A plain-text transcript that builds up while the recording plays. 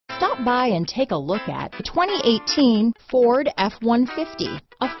Stop by and take a look at the 2018 Ford F-150.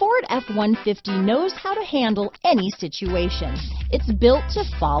 A Ford F-150 knows how to handle any situation. It's built to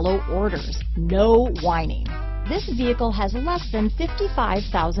follow orders, no whining. This vehicle has less than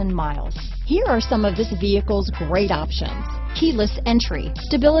 55,000 miles. Here are some of this vehicle's great options: keyless entry,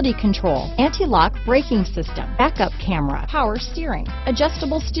 stability control, anti-lock braking system, backup camera, power steering,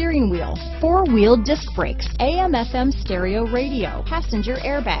 adjustable steering wheel, four-wheel disc brakes, AM/FM stereo radio, passenger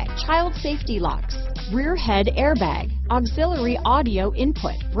airbag, child safety locks, rear head airbag, auxiliary audio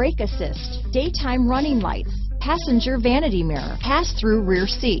input, brake assist, daytime running lights, passenger vanity mirror, pass-through rear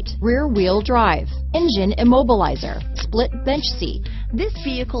seat, rear wheel drive, engine immobilizer, split bench seat. This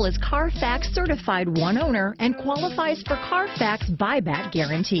vehicle is Carfax certified one owner and qualifies for Carfax buyback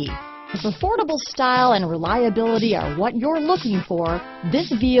guarantee. If affordable style and reliability are what you're looking for,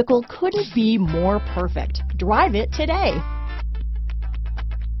 this vehicle couldn't be more perfect. Drive it today.